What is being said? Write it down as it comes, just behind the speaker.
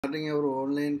Starting our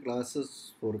online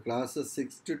classes for classes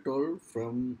 6 to 12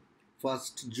 from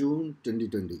 1st June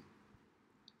 2020.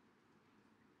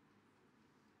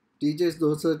 Teachers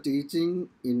those are teaching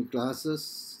in classes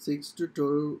 6 to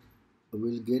 12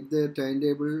 will get their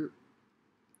timetable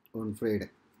on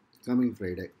Friday, coming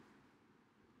Friday.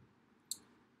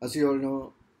 As you all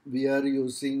know, we are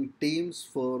using Teams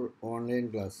for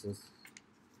online classes.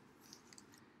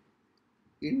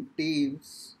 In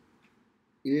Teams,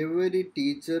 every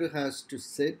teacher has to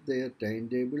set their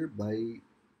timetable by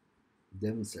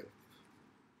themselves.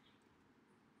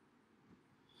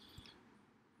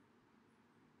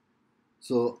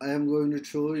 So I am going to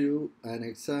show you an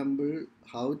example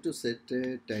how to set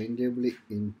a timetable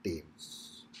in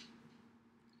Teams.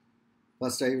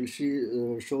 First I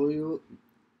will show you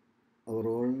our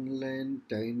online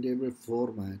timetable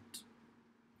format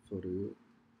for you.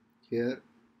 Here,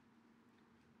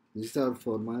 this is our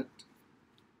format.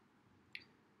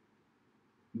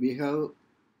 We have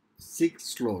 6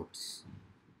 slots.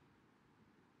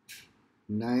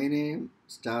 9 a.m.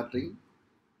 starting,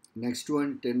 next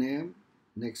one 10 a.m.,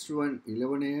 next one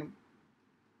 11 a.m.,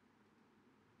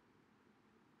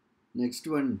 next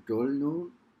one 12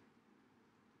 noon,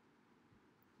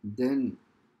 then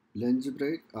lunch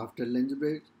break, after lunch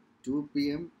break 2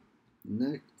 p.m.,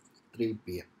 next 3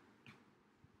 p.m.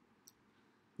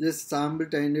 This sample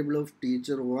timetable of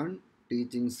teacher 1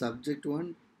 teaching subject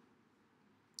 1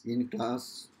 in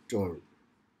class 12.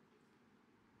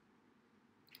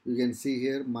 You can see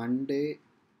here Monday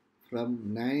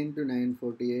from 9 to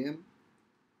 9:40 a.m.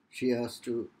 she has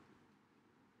to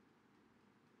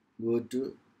go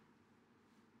to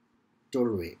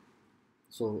 12A.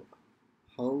 So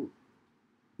how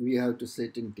we have to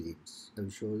set in Teams? I will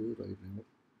show you right now.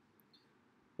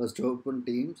 First open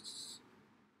Teams.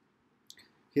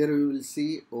 Here you will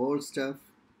see all staff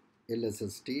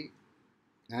LSST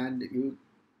and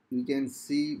you can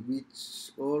see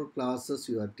which all classes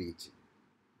you are teaching.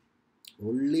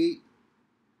 Only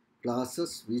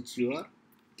classes which you are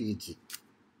teaching.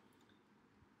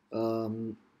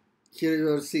 Here you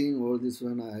are seeing all this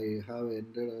one. I have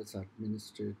entered as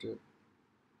administrator.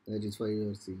 That is why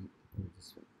you are seeing all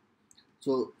this one.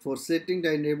 So for setting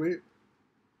timetable,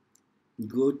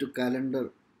 go to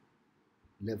calendar,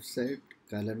 left side,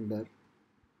 calendar.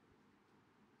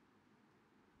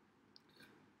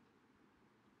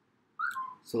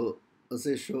 So as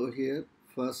I show here,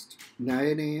 first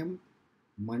 9 a.m.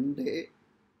 Monday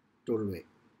 12A.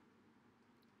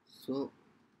 So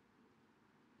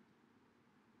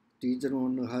teacher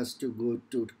one has to go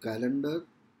to calendar,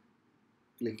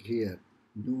 click here,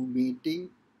 new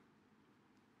meeting,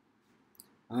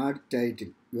 add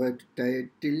title. Your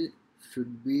title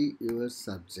should be your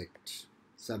subject,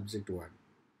 subject 1.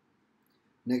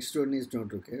 Next one is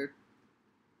not required.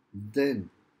 Then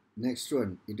next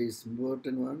one, it is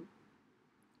important one.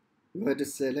 You have to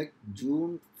select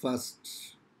June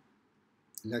 1st.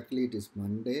 Luckily it is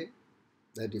Monday,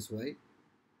 that is why.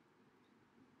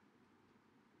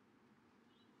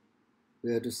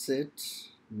 We have to set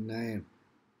 9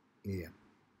 a.m.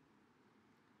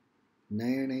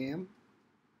 9 a.m.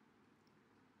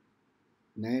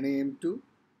 9 a.m. to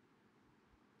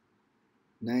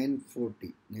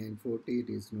 9:40. 9:40 it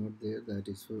is not there, that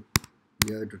is what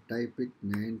you have to type it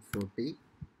 9:40.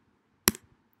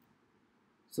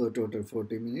 So total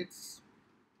 40 minutes.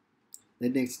 The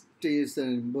next is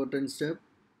an important step.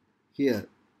 Here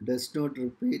does not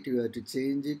repeat, you have to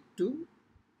change it to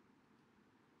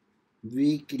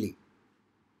weekly.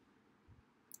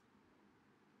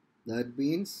 That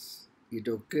means it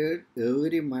occurred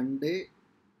every Monday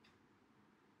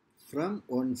from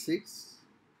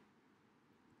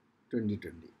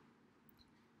 1/6/2020.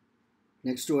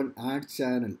 Next one, add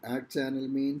channel. Add channel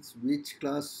means which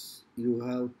class you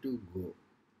have to go.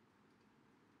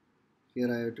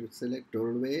 Here I have to select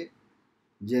 12A.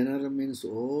 General means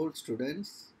all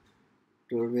students.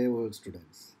 12A all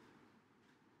students.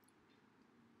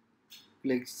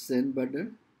 Click send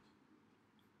button.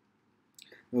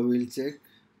 Now we'll check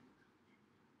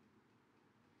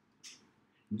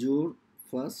June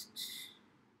 1st,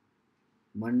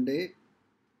 Monday.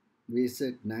 We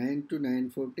set 9 to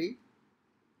 9:40.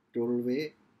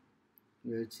 12A.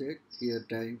 We'll check here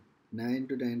time 9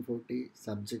 to 9:40.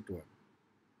 Subject 1.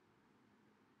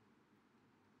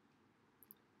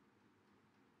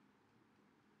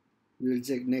 We will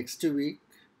check next week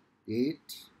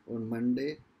 8 on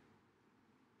Monday.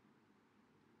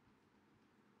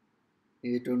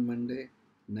 8 on Monday,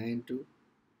 9 to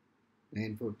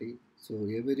 9:40. So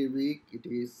every week it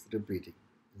is repeating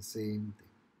the same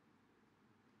thing.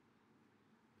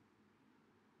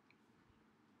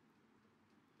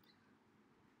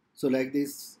 So like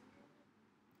this,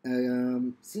 I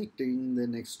am setting the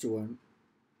next one.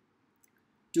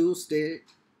 Tuesday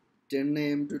 10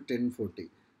 a.m. to 10:40.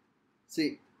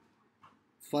 See,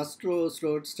 first row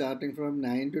slot starting from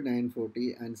 9 to 9:40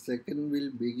 and second will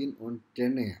begin on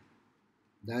 10 a.m.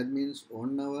 That means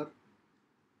 1 hour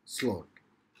slot.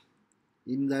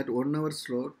 In that 1 hour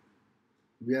slot,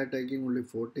 we are taking only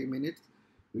 40 minutes.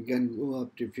 We can go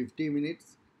up to 50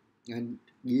 minutes and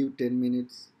give 10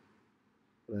 minutes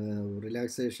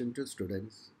relaxation to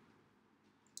students,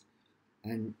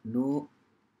 and no,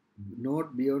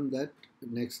 not beyond that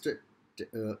next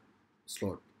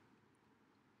slot.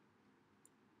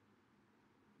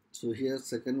 So here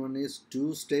second one is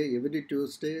Tuesday, every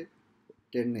Tuesday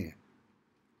 10 a.m.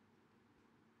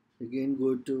 Again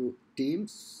go to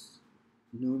Teams,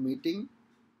 new meeting,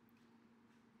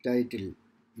 title,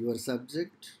 your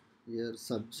subject, here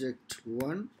subject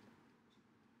 1,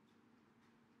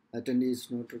 attendee is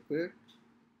not required.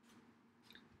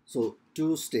 So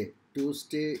Tuesday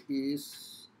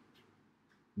is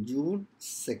June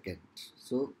 2nd.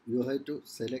 So you have to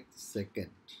select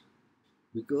 2nd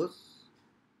because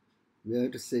we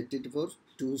have to set it for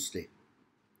Tuesday.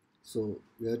 So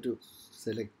we have to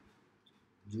select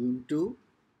June 2,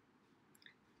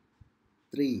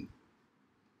 3,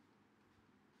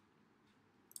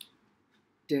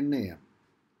 10 a.m.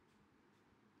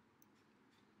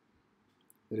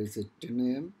 Where is it? 10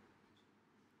 a.m.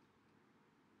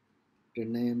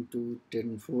 10 a.m. to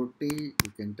 10:40.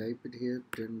 You can type it here.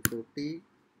 10:40.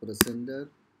 Press enter.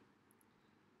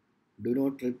 Do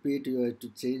not repeat. You have to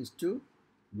change to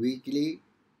weekly.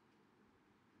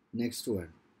 Next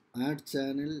one. Add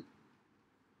channel.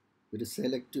 You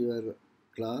select your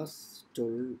class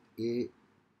 12A.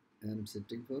 I am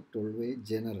setting for 12A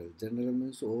general. General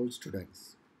means all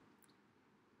students.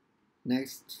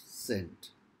 Next,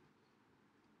 send.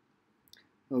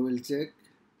 Now we'll check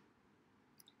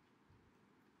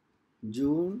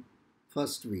June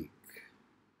first week.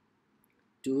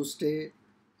 Tuesday,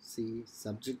 see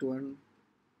subject 1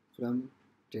 from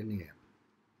 10 a.m.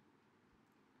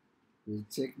 We'll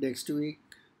check next week.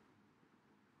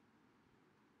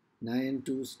 9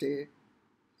 Tuesday,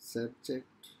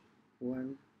 subject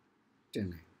 1, 10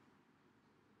 a.m.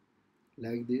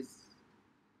 Like this,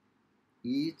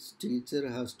 each teacher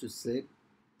has to set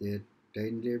their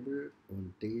timetable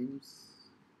on Teams.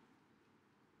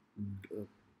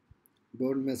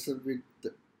 Don't mess up with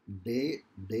the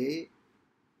day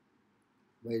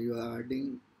while you are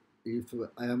adding. If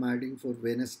I am adding for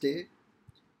Wednesday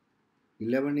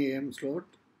 11 a.m. slot,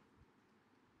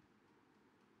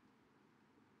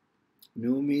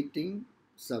 new meeting,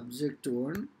 subject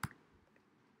 1.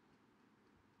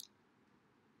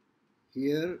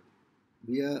 Here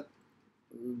we are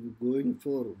going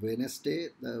for Wednesday,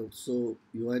 so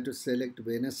you have to select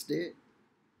Wednesday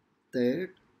 3rd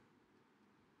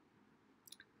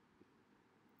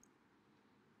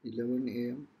 11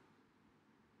 a.m.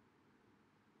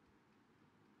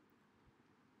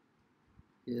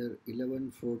 Here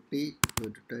 11:40, you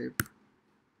have to type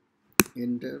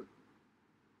enter.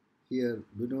 Here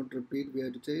do not repeat, we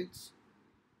have to change.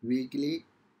 Weekly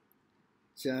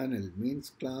channel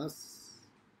means class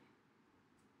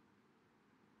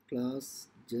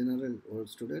general, all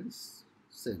students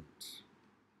sent.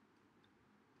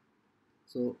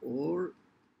 So all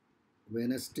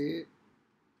Wednesday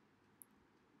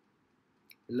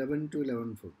 11 to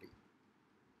 11:40.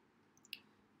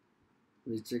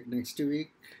 We check next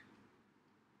week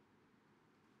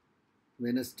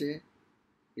Wednesday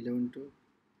 11 to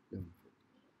 11:40.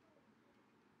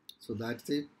 So that's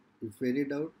it. If any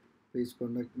doubt, please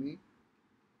contact me.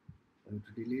 I have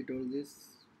to delete all this.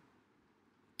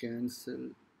 Cancel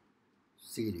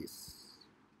series.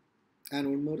 And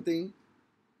one more thing,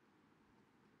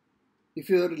 if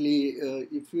you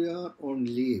are on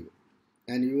leave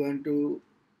and you want to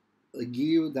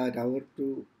give that hour to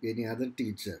any other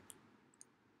teacher,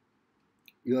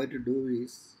 you have to do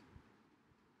is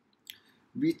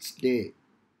which day,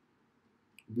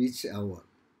 which hour.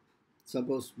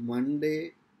 Suppose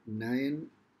Monday 9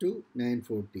 to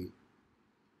 9:40,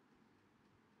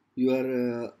 you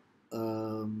are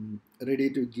ready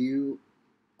to give,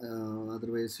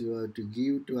 otherwise you have to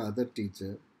give to other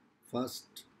teacher.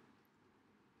 First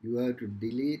you have to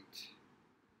delete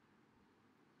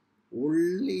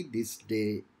only this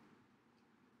day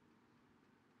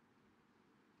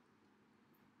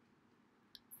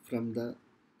from the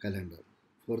calendar.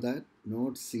 For that,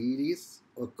 note series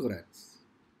occurrence.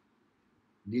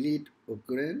 Delete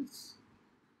occurrence.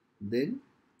 Then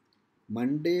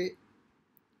Monday,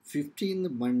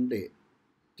 15th Monday,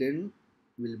 10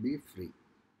 will be free.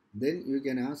 Then you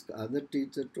can ask other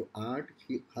teacher to add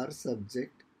her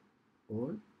subject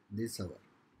on this hour.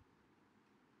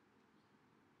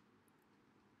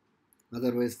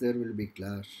 Otherwise, there will be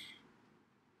clash.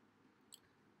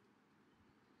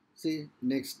 See,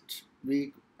 next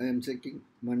week I am checking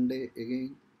Monday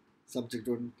again, subject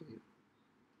 1.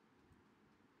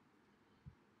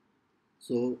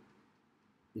 So,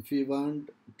 if you want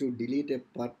to delete a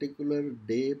particular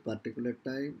day, particular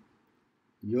time,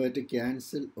 you have to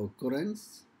cancel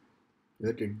occurrence. You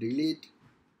have to delete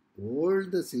all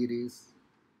the series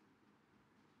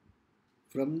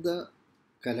from the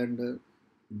calendar,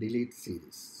 delete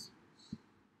series.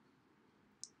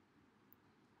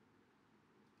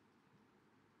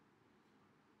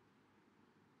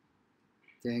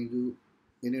 Thank you.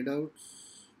 Any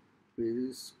doubts?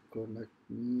 Please contact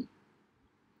me.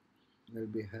 I'll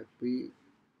be happy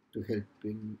to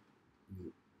helping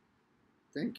you.